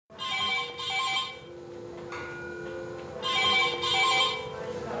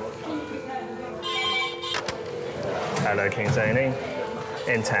Hello, King's A&E.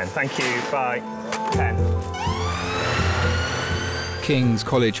 In 10. Thank you. Bye. 10. King's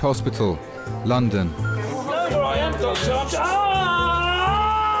College Hospital, London.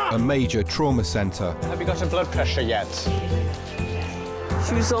 A major trauma centre. Have you got her blood pressure yet?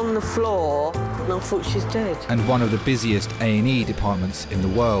 She was on the floor and I thought she's dead. And one of the busiest A&E departments in the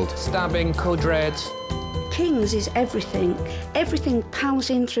world. Stabbing, code red. King's is everything. Everything powers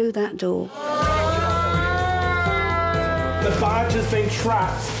in through that door. The badge has been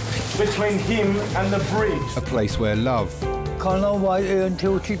trapped between him and the bridge. A place where love... Can I wait here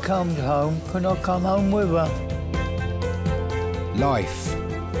until she comes home? Can I come home with her? Life.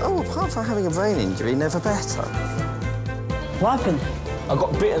 Oh, apart from having a brain injury, never better. What happened? I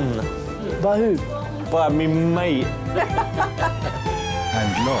got bitten. By who? By me mate.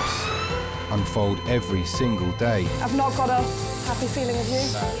 And loss unfold every single day. I've not got a happy feeling of you.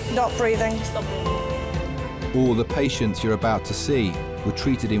 No. Not breathing. Stop. All the patients you're about to see were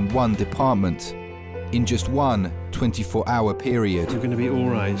treated in one department, in just one 24-hour period. You're going to be all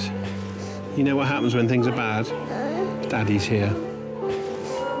right. You know what happens when things are bad? Daddy's here.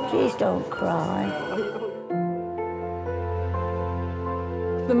 Please don't cry.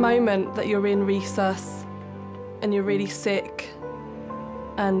 The moment that you're in resus and you're really sick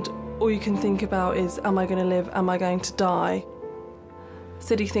and all you can think about is, am I going to live, am I going to die?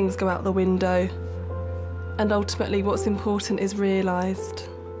 Silly things go out the window. And ultimately what's important is realised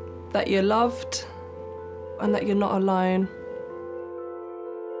that you're loved and that you're not alone.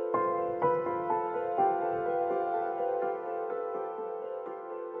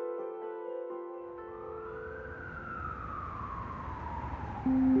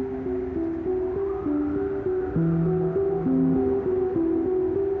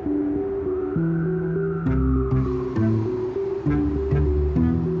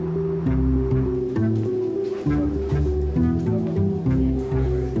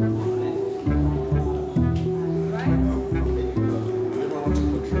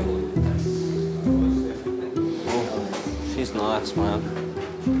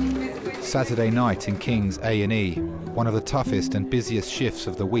 Saturday night in King's A&E, one of the toughest and busiest shifts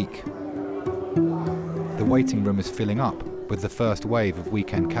of the week. The waiting room is filling up with the first wave of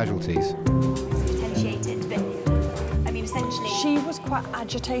weekend casualties. She was quite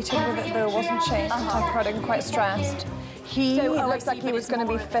agitated with it though, wasn't she? Temperate and quite stressed. He looked like he was going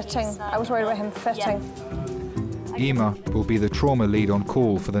to be fitting. I was worried about him fitting. Ema will be the trauma lead on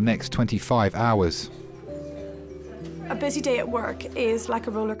call for the next 25 hours. A busy day at work is like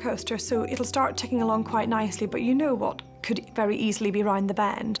a roller coaster, so it'll start ticking along quite nicely, but you know what could very easily be round the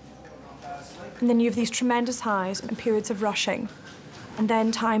bend. And then you have these tremendous highs and periods of rushing, and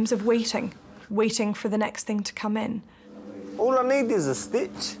then times of waiting for the next thing to come in. All I need is a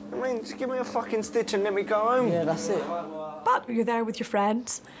stitch. I mean, just give me a fucking stitch and let me go home. Yeah, that's it. But you're there with your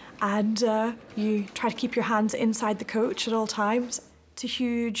friends, and you try to keep your hands inside the coach at all times. It's a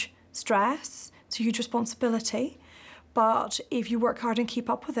huge stress, it's a huge responsibility. But if you work hard and keep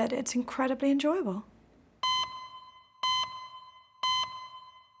up with it, it's incredibly enjoyable.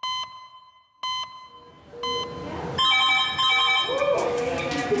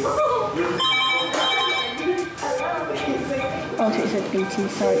 Oh, it said BT,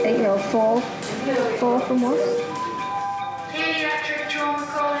 sorry. 8-year-old, 4 from what? Pediatric trauma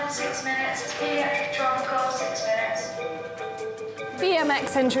call in 6 minutes. Pediatric trauma call, 6 minutes.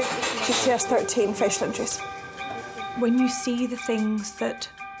 BMX injury. GCS 13, facial injuries. When you see the things that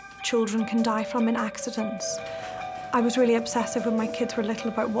children can die from in accidents, I was really obsessive when my kids were little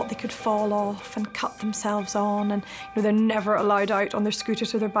about what they could fall off and cut themselves on, and they're never allowed out on their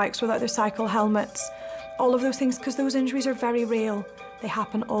scooters or their bikes without their cycle helmets. All of those things, because those injuries are very real. They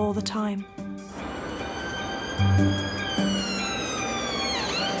happen all the time.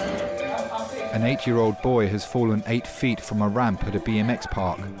 An 8-year-old boy has fallen 8 feet from a ramp at a BMX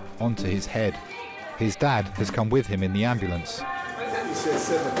park onto his head. His dad has come with him in the ambulance.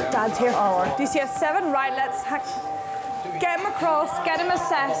 Dad's here. DCS 7, right, let's get him across, get him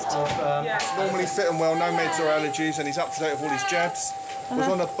assessed. Normally fit and well, no meds or allergies, and he's up to date with all his jabs. Was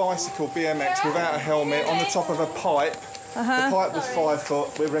on a bicycle BMX without a helmet on the top of a pipe. The pipe was 5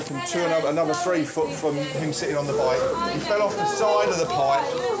 foot, we reckon another 3 foot from him sitting on the bike. He fell off the side of the pipe,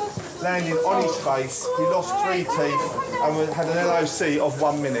 landing on his face. He lost 3 teeth and had an LOC of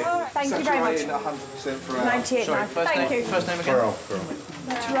 1 minute. Thank you very much. 100% Pharrell. 98 now. Thank you. First name again?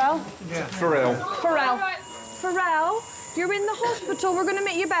 Terrell? Yeah. Pharrell. Pharrell, you're in the hospital. We're going to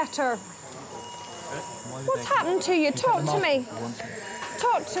make you better. What's happened to you? Talk to me.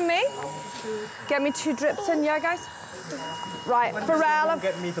 talk to me. Get me 2 drips in, yeah, guys? Right, Pharrell.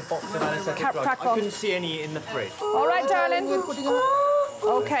 Get me the box of anesthetic drugs. Crack I on. couldn't see any in the fridge. All right, darling. Okay.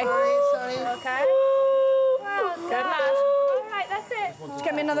 Sorry. Okay. Good lad. All right, that's it. Just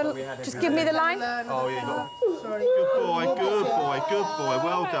give me another. Just give me the line. Oh, yeah, you got it. Sorry. Good boy, good boy, good boy.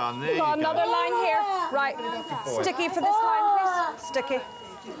 Well done. There you Got go. another line here. Right. Sticky for this line, please. Sticky.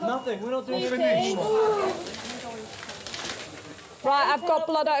 Nothing. We're not doing anything. Right, I've got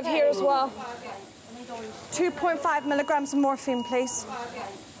blood out of here as well. 2.5 milligrams of morphine, please.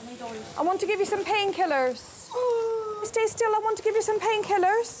 I want to give you some painkillers. Stay still, I want to give you some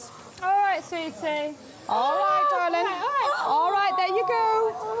painkillers. All right, sweetie. All right, darling. All right, there you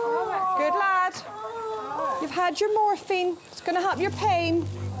go. Good lad. You've had your morphine. It's going to help your pain.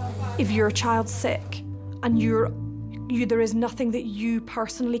 If your child's sick and there is nothing that you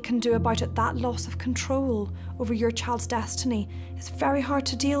personally can do about it, that loss of control over your child's destiny is very hard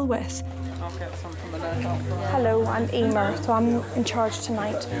to deal with. Hello, I'm Emer, so I'm in charge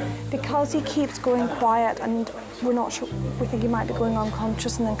tonight. Because he keeps going quiet and we're not sure, we think he might be going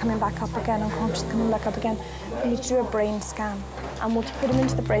unconscious and then coming back up again, unconscious, coming back up again. We need to do a brain scan and we'll put him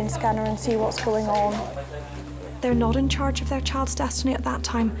into the brain scanner and see what's going on. They're not in charge of their child's destiny at that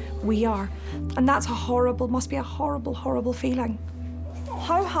time, we are. And that's a horrible, must be a horrible, horrible feeling.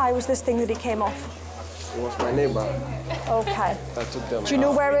 How high was this thing that he came off? It was my neighbor. Okay. I took them. Do you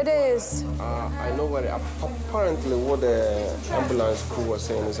know where it is? I know where apparently what the ambulance crew was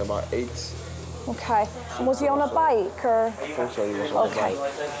saying is about 8. Okay. And was he on a bike or? I think so, he was on a bike.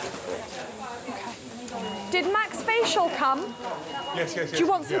 Okay. Did Max Facial come? Yes, yes, yes. Do you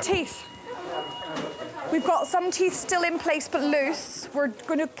want some teeth? We've got some teeth still in place but loose. We're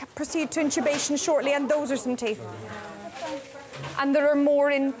going to proceed to intubation shortly, and those are some teeth. And there are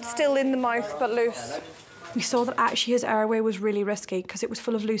more still in the mouth but loose. We saw that actually his airway was really risky because it was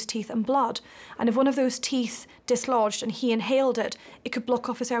full of loose teeth and blood. And if one of those teeth dislodged and he inhaled it, it could block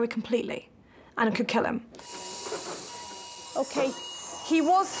off his airway completely and it could kill him. Okay, he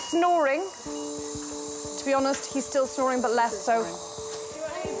was snoring. To be honest, he's still snoring but less so.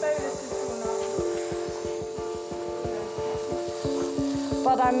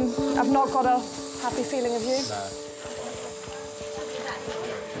 But I've not got a happy feeling of you. No.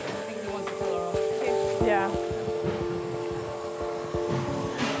 Yeah.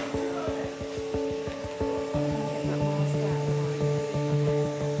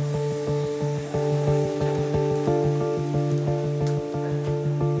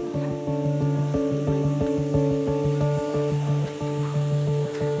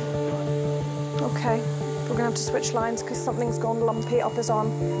 Okay, we're gonna have to switch lines because something's gone lumpy up his arm.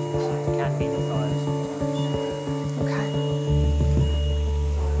 Can be the thighs. Okay.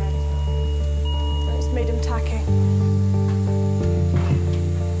 It's made him tacky.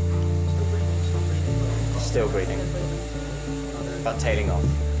 Still breathing. But tailing off.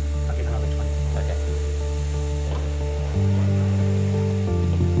 I'll give another 20. Okay.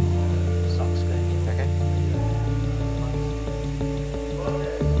 Socks good. Okay.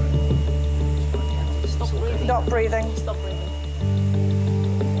 Stop breathing. Stop breathing.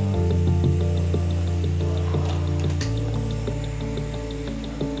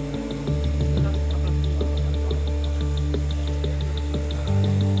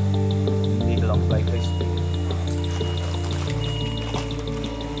 Needle on plate, please.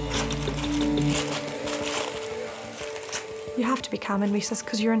 You have to be calm in recess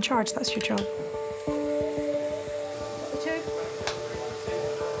because you're in charge. That's your job.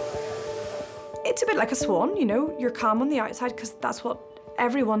 It's a bit like a swan, you know. You're calm on the outside because that's what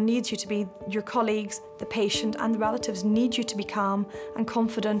everyone needs you to be. Your colleagues, the patient and the relatives need you to be calm and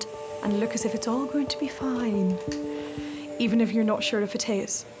confident and look as if it's all going to be fine, even if you're not sure if it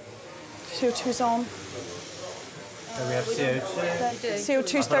is. CO2's on. So we have CO2.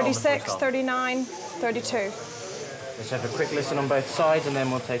 CO2's 36, 39, 32. Let's have a quick listen on both sides and then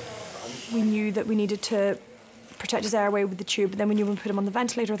we'll take... We knew that we needed to protect his airway with the tube, but then we knew when we put him on the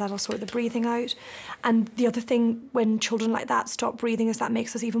ventilator, that'll sort the breathing out. And the other thing, when children like that stop breathing, is that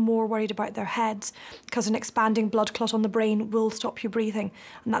makes us even more worried about their heads, because an expanding blood clot on the brain will stop you breathing,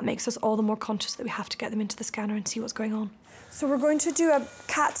 and that makes us all the more conscious that we have to get them into the scanner and see what's going on. So we're going to do a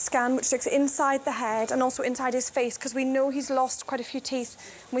CAT scan, which looks inside the head and also inside his face, because we know he's lost quite a few teeth,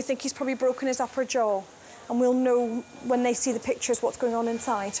 and we think he's probably broken his upper jaw. And we'll know when they see the pictures what's going on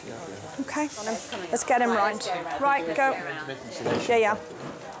inside. Okay? Let's get him round. Right, go. Yeah, yeah.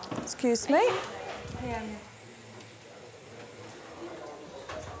 Excuse me.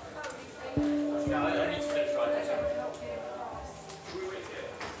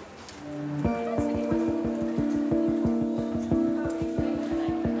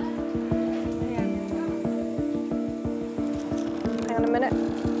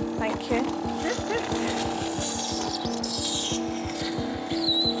 you.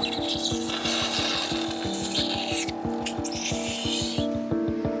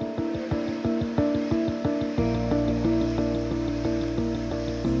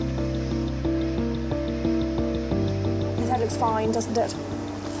 His head looks fine, doesn't it?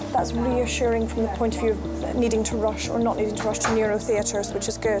 That's reassuring from the point of view of needing to rush or not needing to rush to neurotheatres, which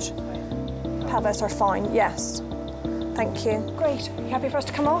is good. Pelvis are fine, yes. Thank you. Great. You happy for us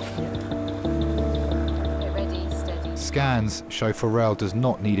to come off? Get ready, steady. Scans show Pharrell does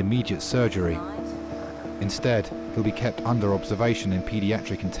not need immediate surgery. Instead, he'll be kept under observation in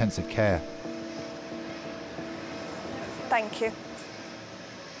paediatric intensive care. Thank you.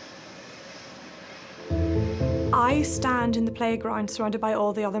 I stand in the playground surrounded by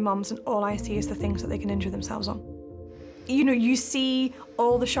all the other mums, and all I see is the things that they can injure themselves on. You know, you see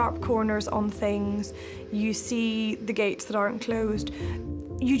all the sharp corners on things, you see the gates that aren't closed.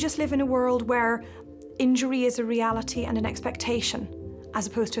 You just live in a world where injury is a reality and an expectation, as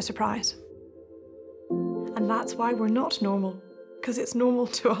opposed to a surprise. And that's why we're not normal, because it's normal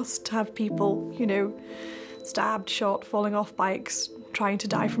to us to have people, you know, stabbed, shot, falling off bikes, trying to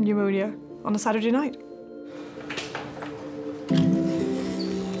die from pneumonia on a Saturday night.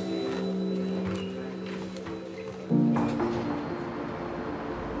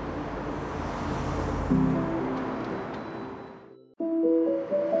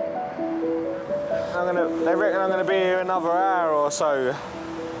 They reckon I'm going to be here another hour or so.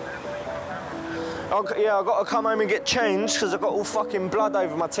 Yeah, I've got to come home and get changed because I've got all fucking blood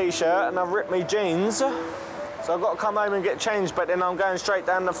over my t-shirt and I've ripped my jeans. So I've got to come home and get changed, but then I'm going straight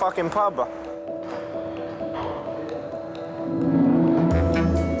down the fucking pub.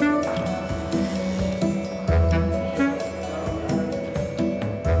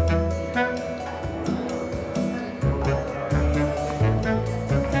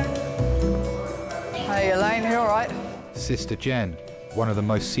 Hey Elaine, you all right? Sister Jen, one of the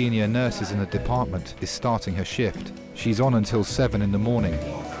most senior nurses in the department, is starting her shift. She's on until 7 in the morning.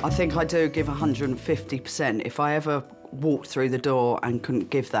 I think I do give 150%. If I ever walked through the door and couldn't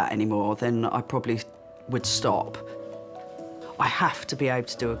give that anymore, then I probably would stop. I have to be able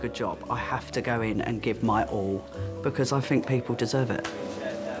to do a good job. I have to go in and give my all, because I think people deserve it.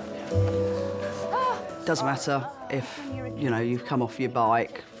 Doesn't matter if, you know, you've come off your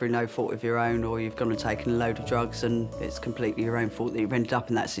bike through no fault of your own, or you've gone and taken a load of drugs and it's completely your own fault that you've ended up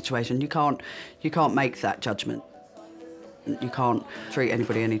in that situation. You can't make that judgment. You can't treat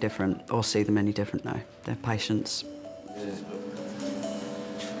anybody any different or see them any different, no. They're patients.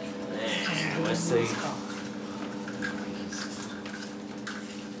 Let's see.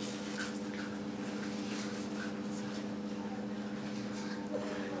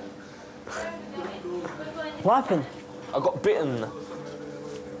 What happened? I got bitten.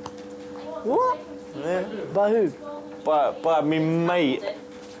 What? Yeah. By who? By me mate.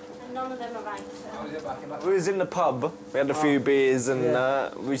 None of them are right. We was in the pub, we had a few beers and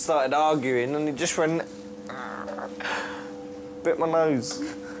we started arguing and he just went... bit my nose.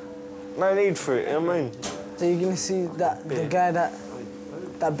 No need for it, you know what I mean? So you're gonna see that the guy that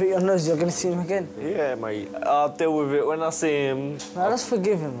bit your nose, you're gonna see him again? Yeah, mate. I'll deal with it when I see him. No, let's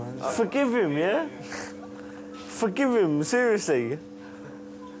forgive him, man. Forgive him, yeah? Forgive him, seriously.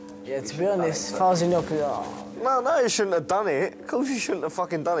 Yeah, to be honest, if I was in your position... No, he shouldn't have done it. Of course he shouldn't have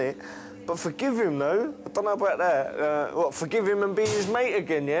fucking done it. But forgive him, though. I don't know about that. What, forgive him and be his mate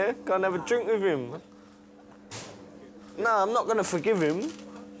again, yeah? Go and have a drink with him. No, I'm not going to forgive him.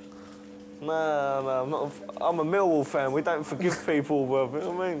 No, I'm not. I'm a Millwall fan. We don't forgive people, brother. You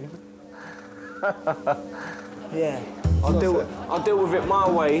know what I mean? Yeah. I'll deal with it my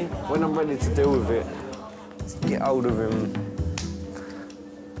way when I'm ready to deal with it. Let's get hold of him.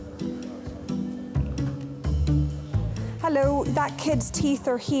 Hello, that kid's teeth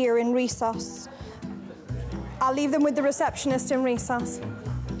are here in recess. I'll leave them with the receptionist in recess.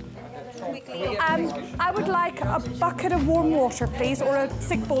 I would like a bucket of warm water, please, or a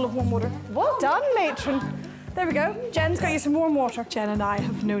sick bowl of warm water. Well done, matron. There we go. Jen's got you some warm water. Jen and I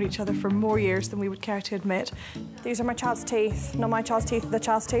have known each other for more years than we would care to admit. These are my child's teeth. Not my child's teeth, the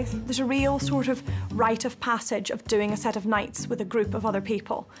child's teeth. There's a real sort of rite of passage of doing a set of nights with a group of other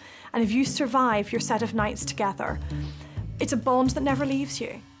people. And if you survive your set of nights together, it's a bond that never leaves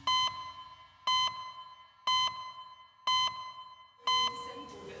you.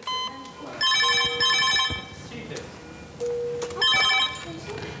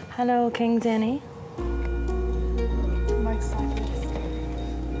 Hello, King Denny.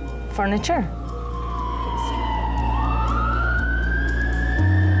 Furniture.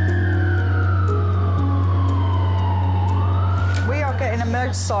 We are getting emergency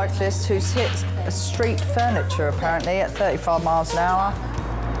motorcyclist who's hit a street furniture, apparently, at 35 miles an hour.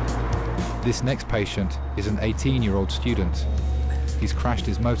 This next patient is an 18-year-old student. He's crashed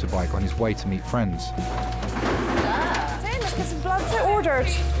his motorbike on his way to meet friends. Let's get some bloods ordered.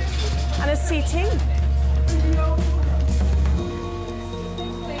 And a CT.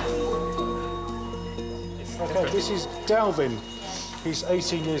 Okay, this is Dalvin. He's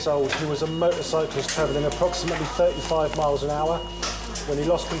 18 years old. He was a motorcyclist travelling approximately 35 miles an hour when he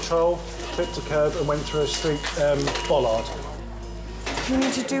lost control, clipped a curb and went through a street bollard. You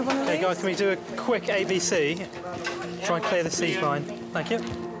need to do one of these? Okay, guys, can we do a quick ABC? Try and clear the C-spine. Thank you.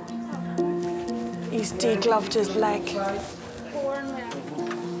 He's degloved his leg.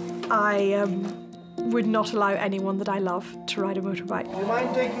 I would not allow anyone that I love to ride a motorbike. Do you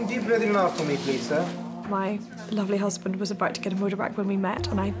mind taking deep breathing now for me, please, sir? My lovely husband was about to get a motorbike when we met,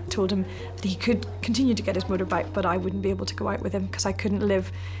 and I told him that he could continue to get his motorbike, but I wouldn't be able to go out with him because I couldn't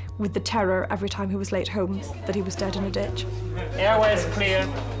live with the terror every time he was late home that he was dead in a ditch. Airways clear.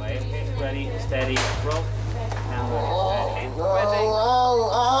 Ready, steady, roll.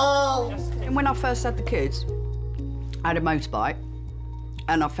 And when I first had the kids, I had a motorbike,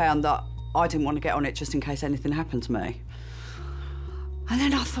 and I found that I didn't want to get on it just in case anything happened to me. And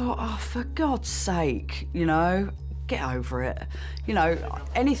then I thought, oh, for God's sake, you know, get over it. You know,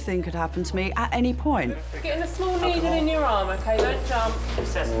 anything could happen to me at any point. Getting a small needle in your arm, OK? Don't jump.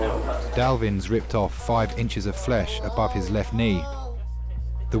 Dalvin's ripped off 5 inches of flesh above his left knee.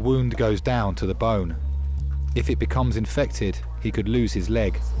 The wound goes down to the bone. If it becomes infected, he could lose his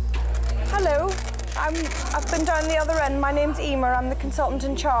leg. Hello, I've been down the other end. My name's Emer, I'm the consultant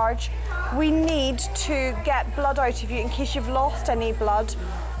in charge. We need to get blood out of you in case you've lost any blood.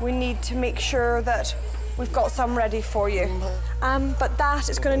 We need to make sure that we've got some ready for you. But that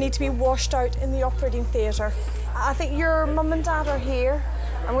is going to need to be washed out in the operating theatre. I think your mum and dad are here.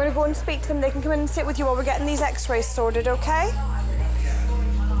 I'm going to go and speak to them. They can come in and sit with you while we're getting these x-rays sorted, OK? I'm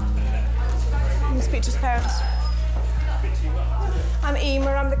going to speak to his parents. I'm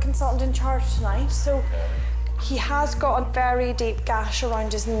Emer, I'm the consultant in charge tonight. So he has got a very deep gash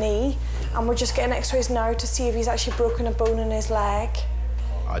around his knee, and we're just getting x-rays now to see if he's actually broken a bone in his leg.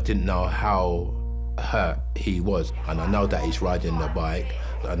 I didn't know how hurt he was, and I know that he's riding the bike,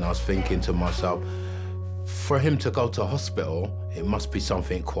 and I was thinking to myself, for him to go to hospital, it must be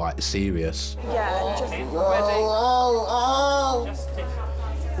something quite serious. Yeah, just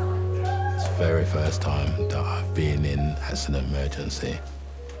It's the very first time that I've been in accident emergency.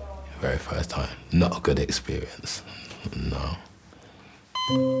 Very first time. Not a good experience, no.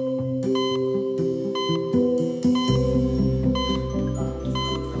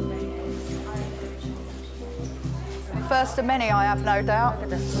 First of many, I have no doubt.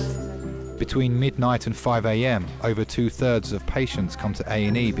 Between midnight and 5 a.m, over 2/3 of patients come to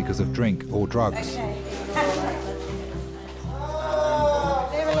A&E because of drink or drugs.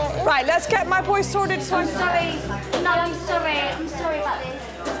 Right, let's get my boy sorted. I'm sorry. No, I'm sorry. I'm sorry about this.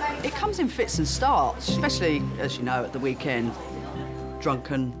 It comes in fits and starts, especially, as you know, at the weekend.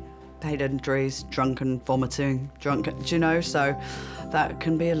 Drunken head injuries, drunken vomiting, drunken, do you know? So that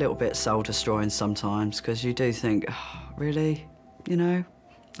can be a little bit soul-destroying sometimes, because you do think, oh, really? You know?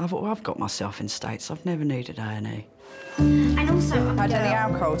 I've got myself in states. I've never needed A&E. And also... Had any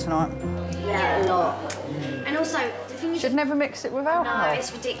alcohol tonight? Yeah, a lot. And also, the thing is... Should never mix it with alcohol. No,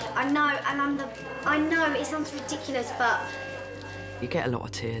 it's ridiculous. I know, and I know it sounds ridiculous, but... You get a lot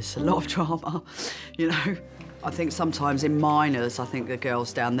of tears, a lot of drama, you know. I think sometimes in minors, I think the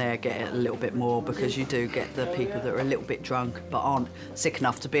girls down there get it a little bit more, because you do get the people that are a little bit drunk but aren't sick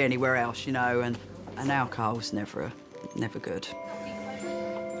enough to be anywhere else, you know, and alcohol's never good.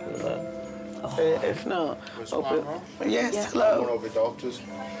 If not, yes, One of the doctors.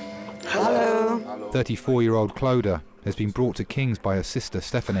 Hello. 34-year-old Clodagh has been brought to King's by her sister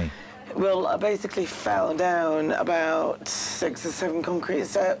Stephanie. Well, I basically fell down about 6 or 7 concrete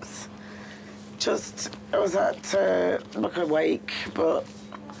steps. I was at like a wake,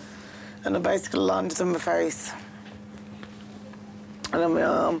 and I basically landed on my face and on my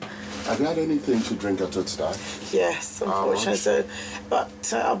arm. Have you had anything to drink at all today? Yes, unfortunately. So,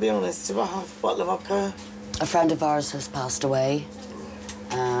 but I'll be honest, about half a bottle of vodka. A friend of ours has passed away,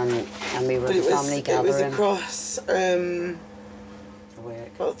 and we were at a family gathering. It was across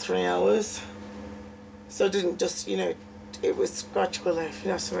about 3 hours. So I didn't just, you know, it was scratch relief, you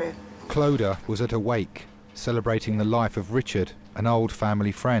know what I mean? Clodagh was at a wake, celebrating the life of Richard, an old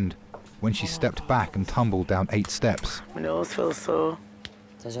family friend, when she stepped back and tumbled down 8 steps. My nose feels sore.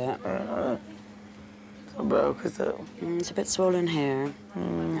 Does it? So broke, is it? It's a bit swollen here,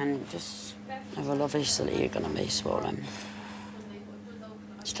 and just, well, obviously you're going to be swollen.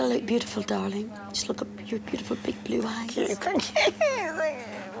 Still look beautiful, darling. Just look at your beautiful big blue eyes. Thank you.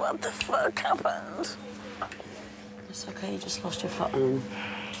 What the fuck happened? It's okay, you just lost your footing.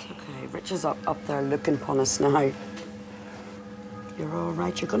 It's okay. Rich is up there looking upon us now. You're all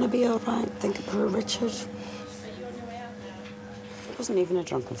right. You're going to be all right. Think of poor Richard. It wasn't even a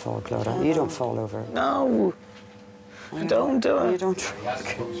drunken fall, Clodagh. You don't fall over. No. I don't do it. You don't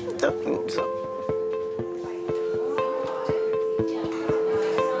drink. Don't.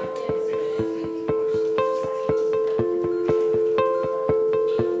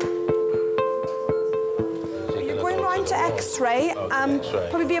 To X-ray,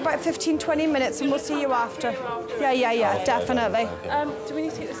 probably be about 15-20 minutes, and we'll see you after. Yeah, definitely. Do we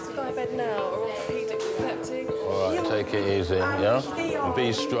need to get this guy to bed now, or orthopedic accepting? All right, take it easy, yeah? And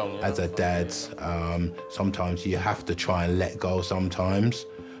be strong. As a dad, sometimes you have to try and let go sometimes,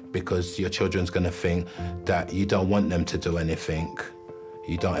 because your children's going to think that you don't want them to do anything.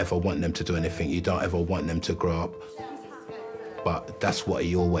 You don't ever want them to do anything. You don't ever want them to grow up. But that's what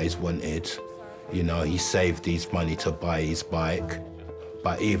he always wanted. You know, he saved his money to buy his bike.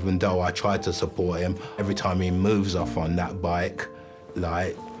 But even though I tried to support him, every time he moves off on that bike,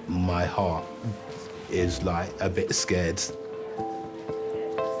 like, my heart is, like, a bit scared.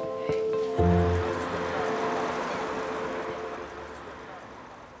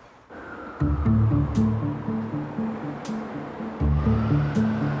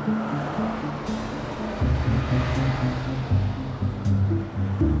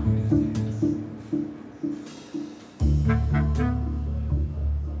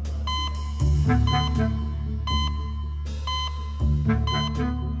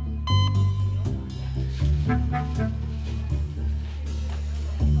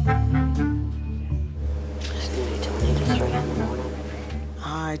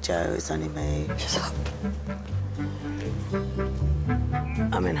 Hi, Joe, it's only me. Shut up.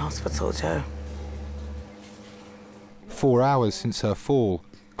 I'm in hospital, Joe. 4 hours since her fall,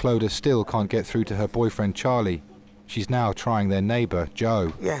 Clodagh still can't get through to her boyfriend Charlie. She's now trying their neighbour,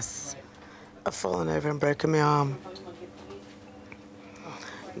 Joe. Yes, I've fallen over and broken my arm.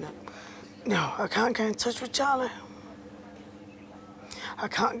 No, I can't get in touch with Charlie. I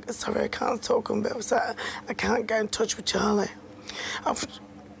can't talk on bit upset. I can't get in touch with Charlie.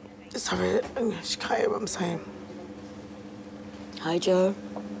 Sorry, she can't hear what I'm saying. Hi, Joe.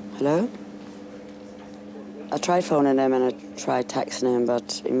 Hello? I tried phoning him and I tried texting him,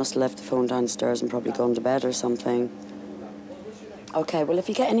 but he must have left the phone downstairs and probably gone to bed or something. OK, well, if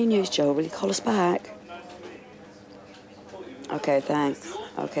you get any news, Joe, will you call us back? OK, thanks.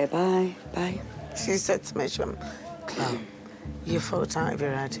 OK, bye. Bye. She said to me, she went, Chloe, you're full out of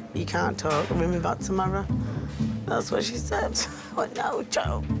your head. You can't talk. Ring me back tomorrow. That's what she said. I went, no,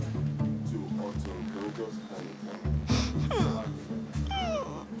 Joe.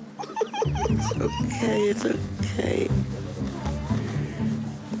 It's okay, it's okay.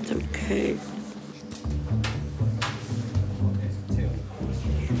 It's okay.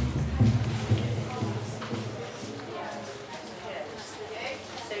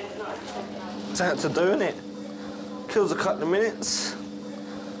 It's out to do, innit? Kills a couple of minutes.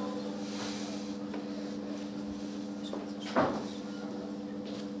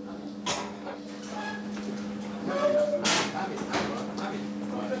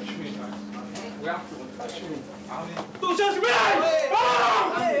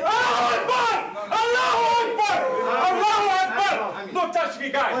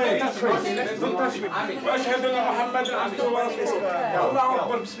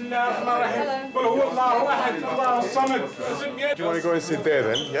 Do you want to go and sit there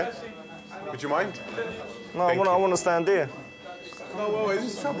then, yeah? Would you mind? No, I want to stand here. No, well,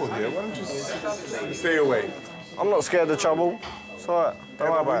 there's trouble here. Why don't you stay away? I'm not scared of trouble. It's all right.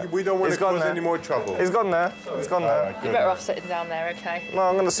 Don't worry about it. We don't want It's to gone cause now. any more trouble. He's gone now. He's gone now. You're better off sitting down there, OK? No,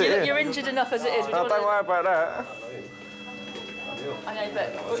 I'm going to sit here. You're injured enough as it is. No, don't worry about that. I know,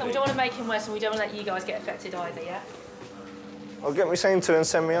 but so we don't want to make him worse and we don't want to let you guys get affected either, yeah? I'll get me seen to and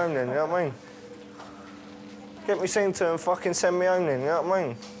send me home then, you know what I mean? Get me seen to and fucking send me home then, you know what I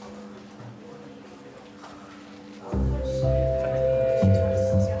mean?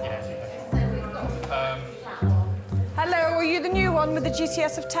 Hello, are you the new one with the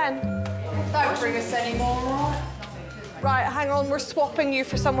GCS of 10? Don't bring us any more, right? Right, hang on, we're swapping you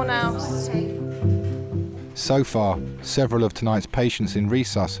for someone else. So far, several of tonight's patients in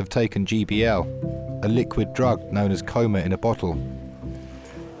resus have taken GBL, a liquid drug known as coma in a bottle.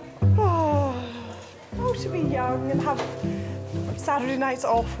 Oh, to be young and have Saturday nights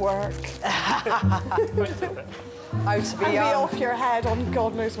off work. Oh, to be and young. be off your head on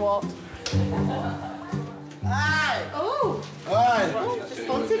God knows what. Hey! Oh. Oh! Aye.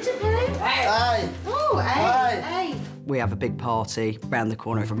 Responsive to Billy? Aye. Oh, hey! We have a big party round the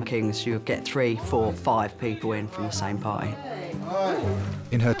corner from King's. You'll get 3, 4, 5 people in from the same party.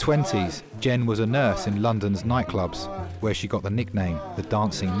 In her 20s, Jen was a nurse in London's nightclubs, where she got the nickname the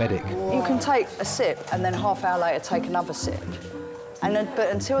Dancing Medic. You can take a sip and then half hour later take another sip.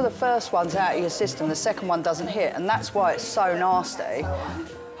 But until the first one's out of your system, the second one doesn't hit, and that's why it's so nasty.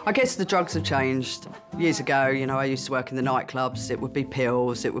 I guess the drugs have changed. Years ago, you know, I used to work in the nightclubs. It would be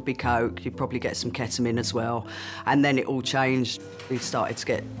pills, it would be coke, you'd probably get some ketamine as well. And then it all changed. We started to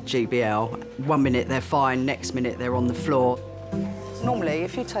get GBL. 1 minute they're fine, next minute they're on the floor. Normally,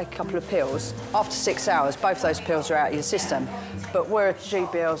 if you take a couple of pills, after 6 hours, both those pills are out of your system. But where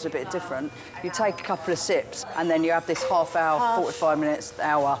GBL's a bit different, you take a couple of sips and then you have this half hour, 45 minutes,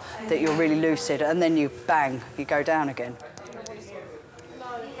 hour that you're really lucid, and then you, bang, you go down again.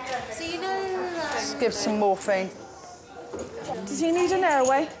 So you know... Just give some morphine. Does he need an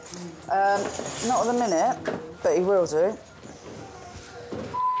airway? Not at the minute, but he will do. Is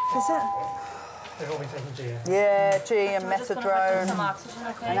it? They've all been taking G. Yeah, G and methadone.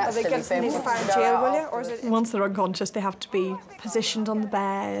 And Are they going to need to find jail, will you? Or is it... Once they're unconscious, they have to be positioned on the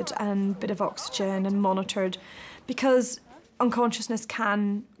bed and a bit of oxygen and monitored, because unconsciousness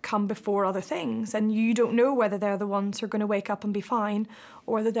can come before other things, and you don't know whether they're the ones who are going to wake up and be fine,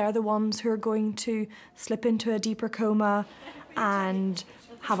 or whether they're the ones who are going to slip into a deeper coma and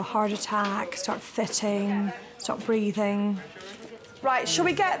have a heart attack, start fitting, stop breathing. Right, shall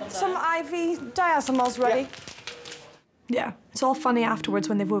we get some IV diazomols ready? Yeah, it's all funny afterwards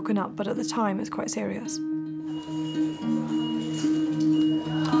when they've woken up, but at the time it's quite serious.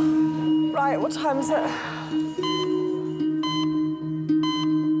 Right, what time is it?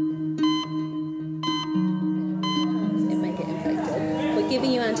 It may get infected. We're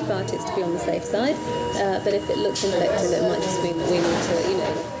giving you antibiotics to be on the safe side, but if it looks infected, it might just mean that we need to, you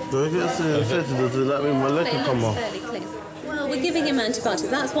know... Do I get infected? Does that mean my leg can come off? Fairly clean. Well, we're giving him antibiotics.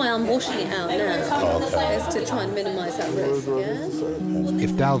 That's why I'm washing it out now, is to try and minimise that risk, yeah?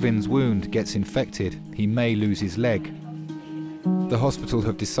 If Dalvin's wound gets infected, he may lose his leg. The hospital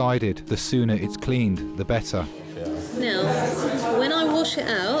have decided the sooner it's cleaned, the better. Now, when I wash it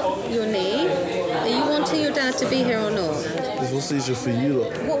out, your knee, are you wanting your dad to be here or not? What's easier for you,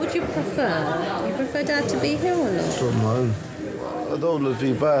 lot? What would you prefer? You prefer dad to be here or not? Don't mind. I don't want to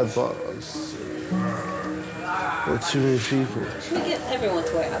be bad, but... Got too many people. Should we get everyone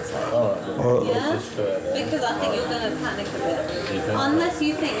to wait outside? Yeah? Because I think you're going to panic a bit. Unless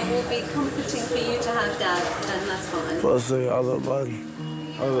you think it will be comforting for you to have dad, then that's fine. But I say, I don't mind.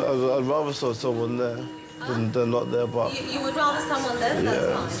 I'd rather saw someone there than not there, but... You would rather someone there?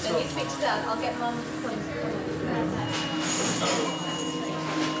 That's fine. Then you speak to dad. I'll get mum.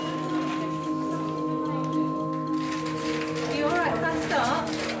 Are you all right? Can I start?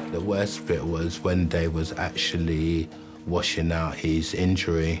 The worst bit was when they was actually washing out his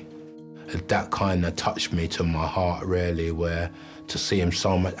injury. That kind of touched me to my heart, really, where to see him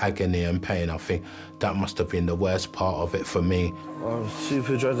so much agony and pain, I think that must have been the worst part of it for me. I'm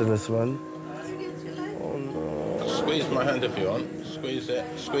super dreading this, man. Oh, no. Squeeze my hand if you want. Squeeze it.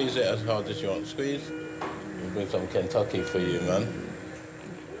 Squeeze it as hard as you want. Squeeze. We'll bring some Kentucky for you, man.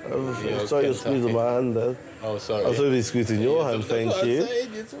 I saw you squeezing my hand there. Oh, sorry. I was only squeezing your hand, thank you.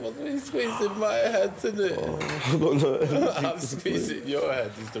 You're supposed to be squeezing my hand, isn't it? Oh, I'm squeezing your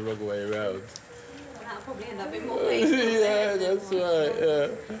hand, it's the wrong way around. That'll probably end up in more pain. Yeah, that's right, yeah.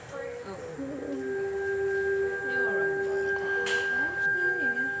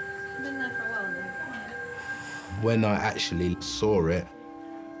 When I actually saw it,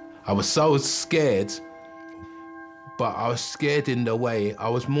 I was so scared, but I was scared in the way, I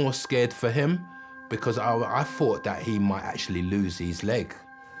was more scared for him, because I thought that he might actually lose his leg,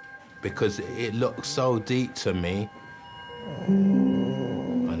 because it looked so deep to me.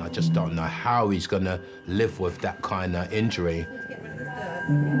 And I just don't know how he's gonna live with that kind of injury.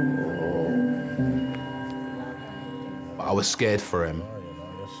 I was scared for him,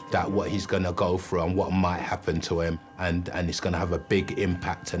 that what he's gonna go through and what might happen to him, and it's gonna have a big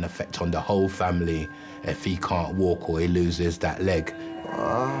impact and effect on the whole family if he can't walk or he loses that leg.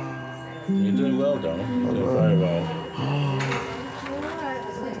 You're doing well, darling. You're doing very well.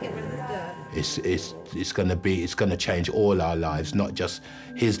 It's gonna change all our lives, not just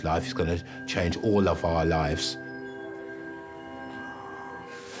his life. It's gonna change all of our lives.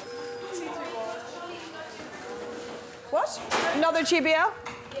 What? Another GBL?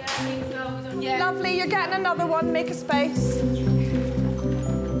 Yeah, I think so. Yeah. Lovely, you're getting another one. Make a space.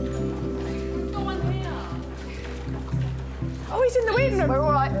 Oh, he's in the waiting room. We're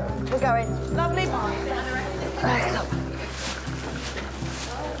all right. We're going. Lovely.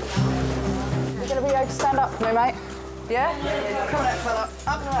 okay to stand up for me, mate? Yeah? Come on, fella.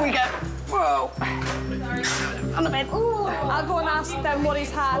 Up we go. Whoa. On the bed. I'll go and ask them what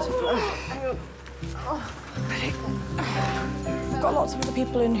he's had. We've got lots of other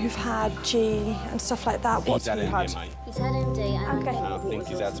people in who've had G and stuff like that. What's he had? He's had MD and okay. I think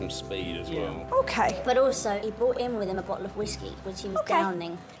he's had some speed as well. Okay. But also, he brought in with him a bottle of whiskey, which he was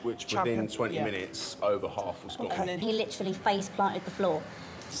downing. Which within 20 minutes, over half was gone. He literally face planted the floor.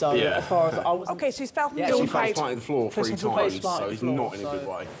 So as far as I was... Okay, so he's felt from Yeah, his he own face height. planted the floor 3 times, so he's not in a good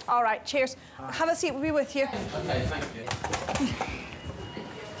way. All right, cheers. Have a seat, we'll be with you. Okay, thank you.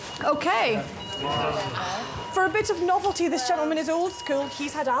 Okay. For a bit of novelty, this gentleman is old school.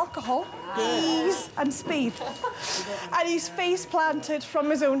 He's had alcohol, booze and speed. And he's face planted from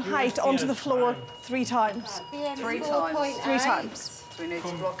his own height onto the floor 3 times. Yeah, 3 times. 3 times. So we need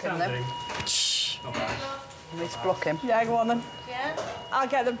to block him then. We need to block him. Yeah, go on then. Yeah? I'll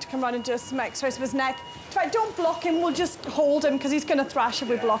get them to come round and do some x-rays of his neck. In fact, don't block him, we'll just hold him because he's going to thrash if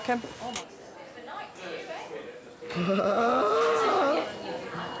we block him.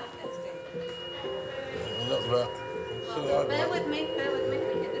 Bear with me.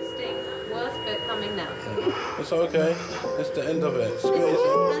 This sting. Worst bit coming now. It's okay. It's the end of it. Squeeze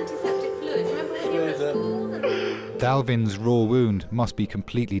Antiseptic fluid. Remember when you were at school? Dalvin's raw wound must be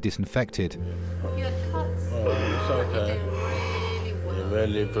completely disinfected. You had cuts. Oh, it's okay. You're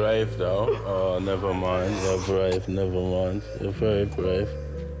really brave, though. Oh, never mind. You're brave. Never mind. You're very brave.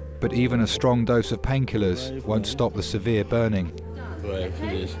 But even a strong dose of painkillers won't stop the severe burning. Brave.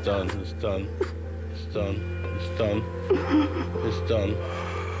 It's done. It's done. It's done. It's done. It's done.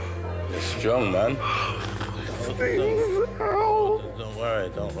 It's strong, man.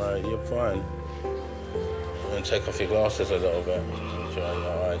 Don't worry, you're fine. I'm gonna take off your glasses a little bit. Dry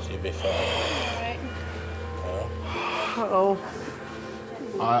your eyes, you'll be fine. Uh-oh.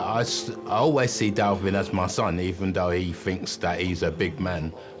 I always see Dalvin as my son, even though he thinks that he's a big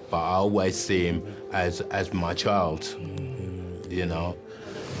man. But I always see him as my child, you know.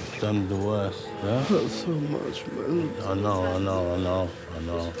 Done the worst, yeah? Not so much, man. I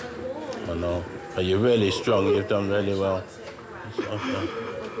know. But you're really strong, you've done really well. Okay.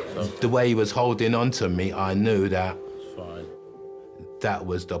 So, the way he was holding on to me, I knew that that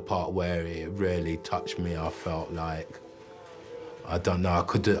was the part where it really touched me. I felt like, I don't know,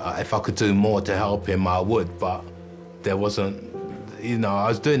 if I could do more to help him, I would, but there wasn't, you know, I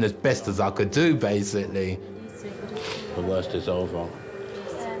was doing as best as I could do, basically. The worst is over.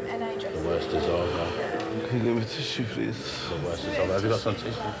 The worst is over. Can you give me tissue, please? The worst is over. Have you got some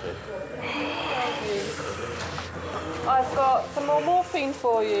tissue, please? I've got some more morphine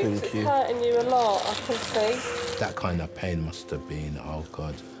for you, because it's hurting you a lot, I can see. That kind of pain must have been, oh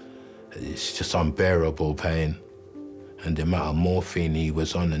God, it's just unbearable pain. And the amount of morphine he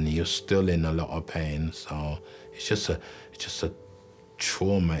was on, and he was still in a lot of pain. So it's just a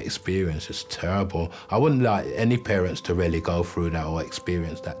trauma experience. It's terrible. I wouldn't like any parents to really go through that or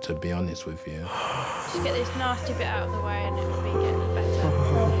experience that, to be honest with you. Just get this nasty bit out of the way and it will be getting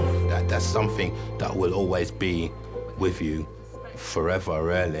better. That's something that will always be with you forever,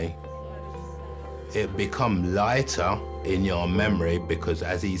 really. It become lighter in your memory because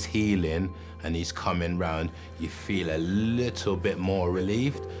as he's healing and he's coming round, you feel a little bit more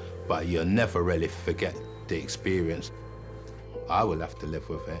relieved, but you'll never really forget the experience. I will have to live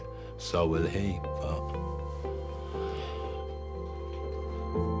with it, so will he, but...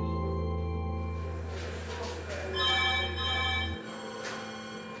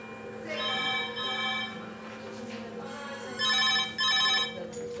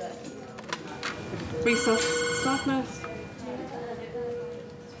 Resus, staff nurse.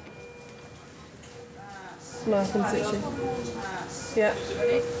 Knife in situ. Yeah.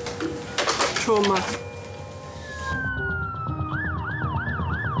 Trauma.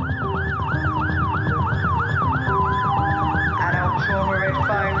 Adult trauma red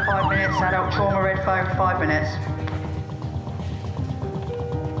phone, 5 minutes. Adult trauma red phone, 5 minutes.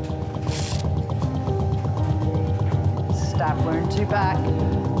 Stab wound to back.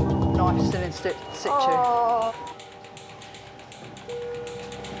 Knife still in situ. Oh.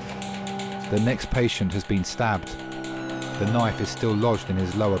 The next patient has been stabbed. The knife is still lodged in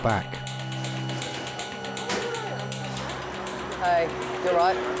his lower back. Hey, you all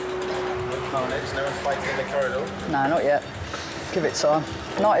right? No, there's no one fighting in the corridor. No, not yet. Give it time.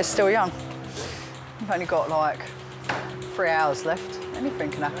 Night is still young. We've only got like 3 hours left. Anything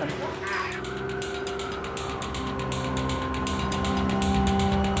can happen.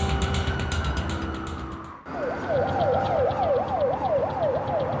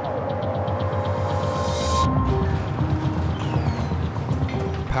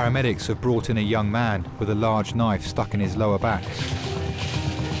 Paramedics have brought in a young man with a large knife stuck in his lower back.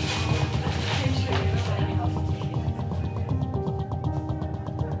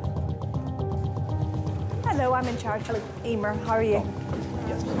 Hello, I'm in charge. Hello. Emer, how are you?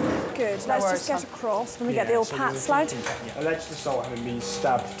 Yes. Good. Let's just get across when we get the old pat slide. Alleged assault, having been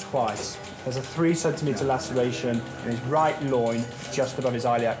stabbed twice. There's a 3-centimetre laceration in his right loin, just above his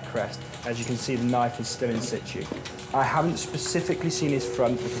iliac crest. As you can see, the knife is still in situ. I haven't specifically seen his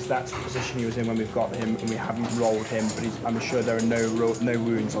front because that's the position he was in when we've got him, and we haven't rolled him, but I'm sure there are no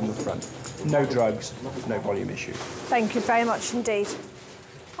wounds on the front. No drugs, no volume issues. Thank you very much indeed.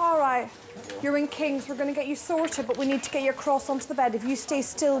 All right. You're in King's. We're going to get you sorted, but we need to get you across onto the bed. If you stay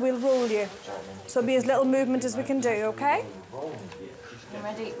still, we'll roll you. So it'll be as little movement as we can do, OK?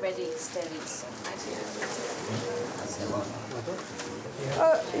 Ready, steady.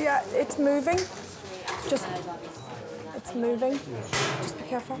 Yeah, it's moving. It's moving. Just be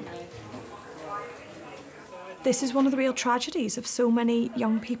careful. This is one of the real tragedies of so many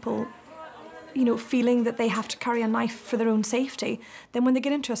young people, you know, feeling that they have to carry a knife for their own safety. Then when they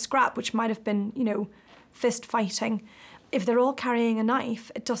get into a scrap, which might have been, you know, fist fighting, if they're all carrying a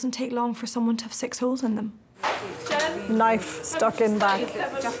knife, it doesn't take long for someone to have 6 holes in them. Knife stuck in back.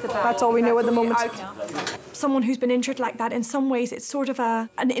 That's all we know at the moment. Someone who's been injured like that, in some ways, it's sort of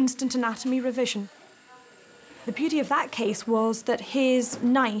an instant anatomy revision. The beauty of that case was that his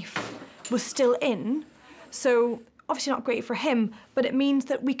knife was still in, so obviously not great for him, but it means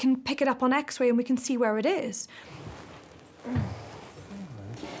that we can pick it up on X-ray and we can see where it is.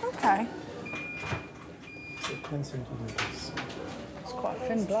 OK. 10 centimetres. It's quite a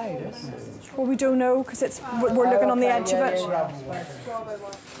thin blade, isn't it? Well, we don't know, because we're looking on the edge of it.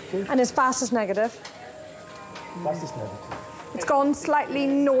 And his fast is negative. Fast is negative. It's gone slightly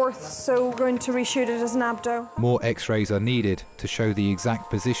north, so we're going to reshoot it as an abdo. More X-rays are needed to show the exact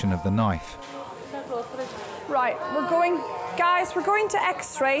position of the knife. Right, we're going to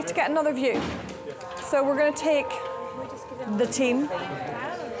X-ray to get another view. So we're going to take the team.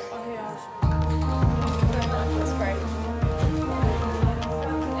 That's great.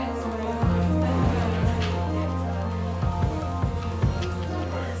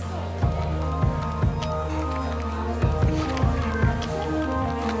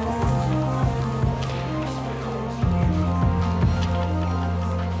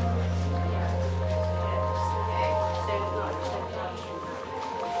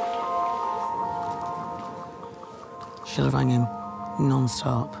 Should have rang him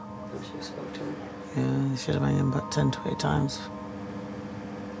non-stop. Yeah, should have rang him about 10, 20 times.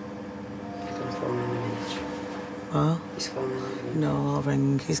 Well, no, I'll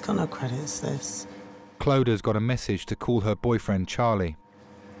ring. He's got no credits, this. Cloda's got a message to call her boyfriend Charlie.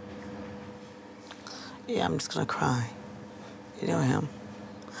 Yeah, I'm just gonna cry. You know I am.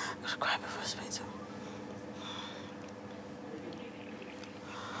 I'm gonna cry before I speak to him.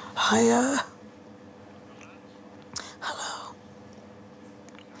 Hiya. Hello.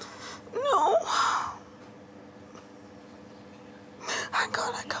 No. Hang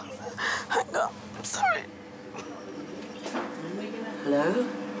on. Hang on. I'm sorry. Hello? Are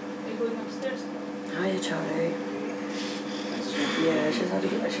you going upstairs? Hiya, Charlie. Yeah,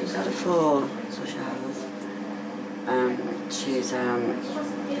 she's had a fall, so she has. She's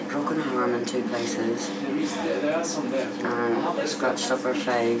broken her arm in 2 places and scratched up her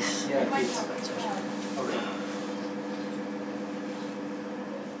face.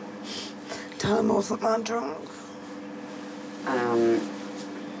 Tell him I wasn't that drunk.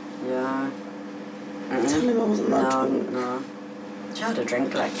 Yeah. Tell him I wasn't that drunk. No. She had a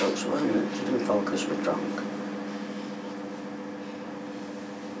drink like that, she didn't fall because she was drunk.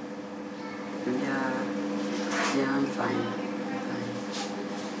 Yeah, I'm fine.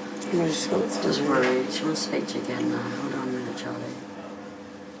 Just worried. She wants to speak to you again now. Hold on a minute, Charlie.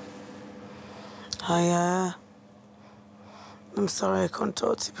 Hiya. I'm sorry I couldn't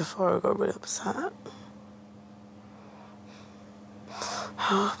talk to you before. I got really upset.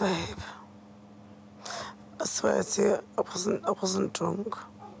 Oh, babe. I swear to you, I wasn't drunk.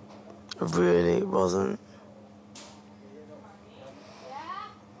 I really wasn't.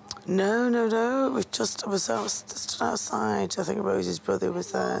 No. It was just, I was stood outside. I think Rosie's brother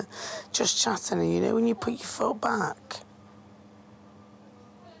was there, just chatting. And you know when you put your foot back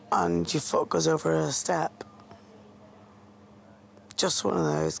and your foot goes over a step? Just one of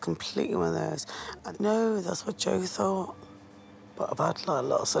those, completely one of those. And no, that's what Joe thought. But I've had like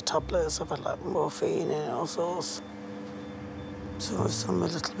lots of tablets. I've had like morphine and all sorts. So I'm a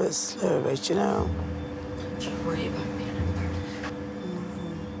little bit slurry, you know. Don't worry about me.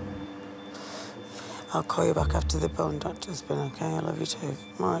 I'll call you back after the bone doctor's been, okay? I love you too.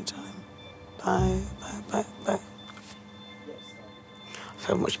 All right, darling. Bye, bye, bye, bye. I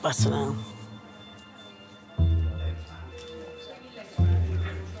feel much better now.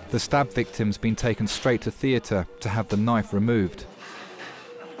 The stab victim's been taken straight to theatre to have the knife removed.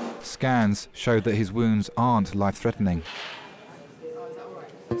 Scans showed that his wounds aren't life-threatening.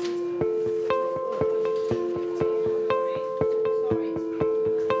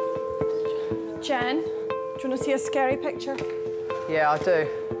 Jen, do you want to see a scary picture? Yeah, I do.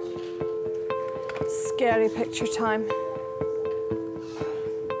 Scary picture time.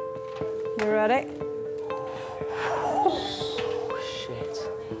 You ready? Oh, shit.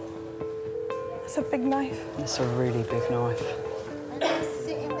 It's a big knife. It's a really big knife.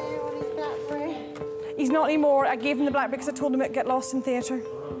 Sitting there on his BlackBerry. He's not anymore. I gave him the BlackBerry because I told him it'd get lost in theatre.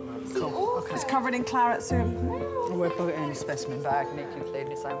 Cool. Okay. It's covered in claret soup. We'll put it in a specimen bag and it can clean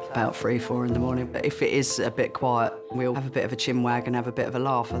the same place. About 3, 4 in the morning. But if it is a bit quiet, we'll have a bit of a chin wag and have a bit of a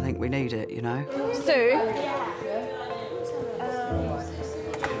laugh. I think we need it, you know? Sue?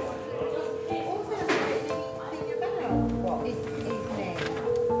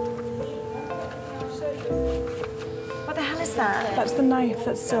 What the hell is that? That's the knife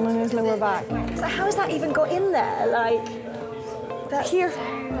that's still in his lower back. So how has that even got in there? Like, that's here.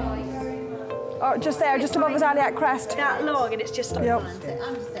 Oh, just there, just above his iliac crest. That long, and it's just. Yep.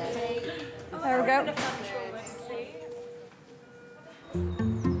 There we go.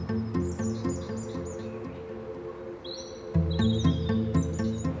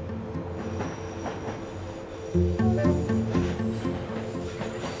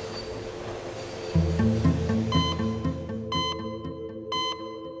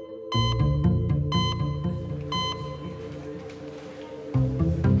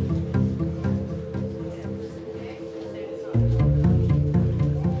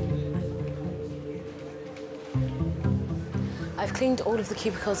 I've cleaned all of the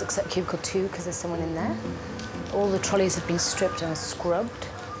cubicles except cubicle 2 because there's someone in there. All the trolleys have been stripped and scrubbed.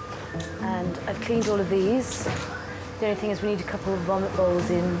 And I've cleaned all of these. The only thing is we need a couple of vomit bowls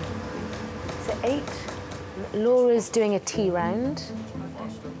in, is it 8? Laura's doing a tea round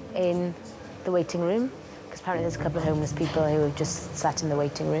in the waiting room because apparently there's a couple of homeless people who have just sat in the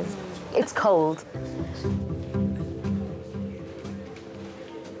waiting room. It's cold.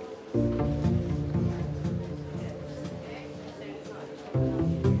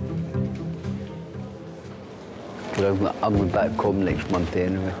 I'll be back home next month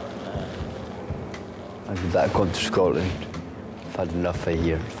anyway. I'll be back home to Scotland. I've had enough for a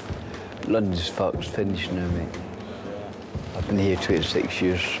year. London's fucked, finished now, mate. I've been here 26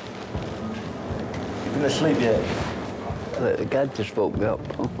 years. You been asleep yet? The guard just woke me up.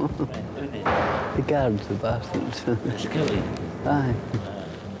 The guards, the bastards. Aye.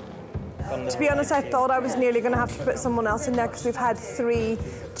 To be honest, I thought I was nearly going to have to put someone else in there because we've had 3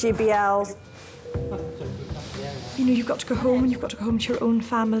 GBLs. You know, you've got to go home and you've got to go home to your own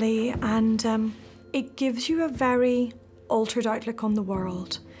family, and it gives you a very altered outlook on the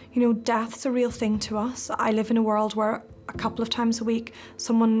world. You know, death's a real thing to us. I live in a world where a couple of times a week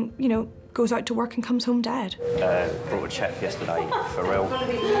someone, you know, goes out to work and comes home dead. Brought a check yesterday for Real.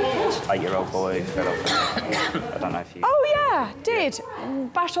 8-year-old boy fell off. I don't know if you... Oh, yeah, did.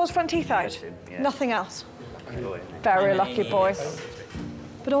 Bashed all his front teeth out. Yeah. Nothing else. Very lucky boy.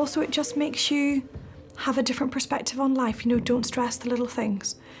 But also it just makes you have a different perspective on life. You know, don't stress the little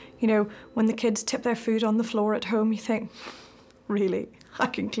things. You know, when the kids tip their food on the floor at home, you think, really, I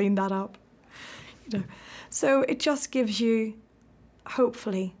can clean that up. You know, so it just gives you,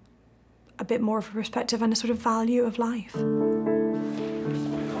 hopefully, a bit more of a perspective and a sort of value of life.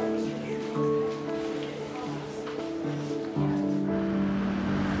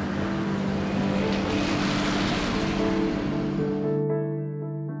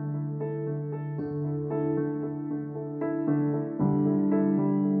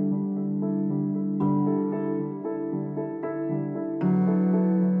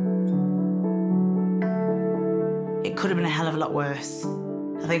 It could have been a hell of a lot worse.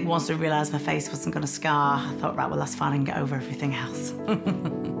 I think once I realised my face wasn't going to scar, I thought, right, well, that's fine, I can get over everything else.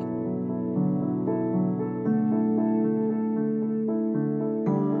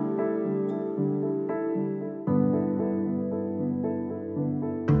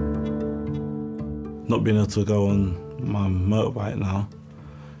 Not being able to go on my motorbike now,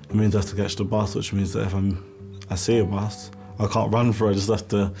 it means I have to catch the bus, which means that if I see a bus, I can't run for it, I just have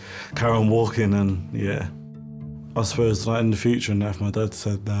to carry on walking, and yeah. I suppose like in the future, and if my dad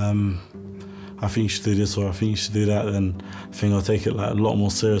said, I think you should do this or I think you should do that, then I think I'll take it like a lot more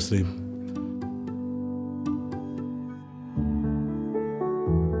seriously.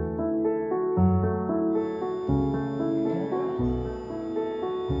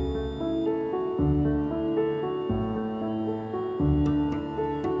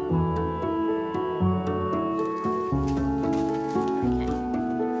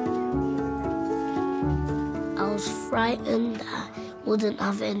 frightened that I wouldn't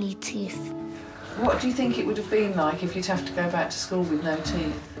have any teeth. What do you think it would have been like if you'd have to go back to school with no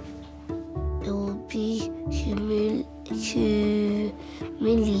teeth? It would be humiliating.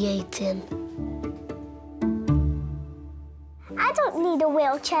 I don't need a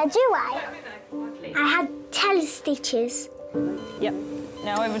wheelchair, do I? I had telestitches. Yep.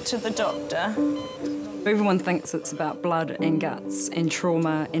 Now over to the doctor. Everyone thinks it's about blood and guts and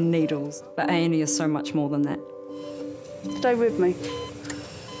trauma and needles, but A&E is so much more than that. Stay with me.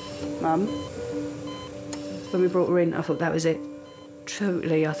 Mum, when we brought her in, I thought that was it.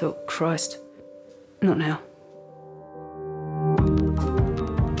 Totally, I thought, Christ, not now.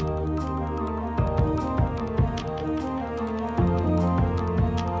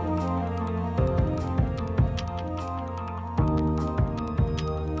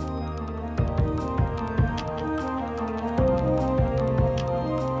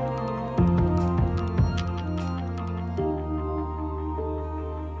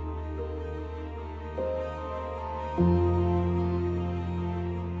 Thank you.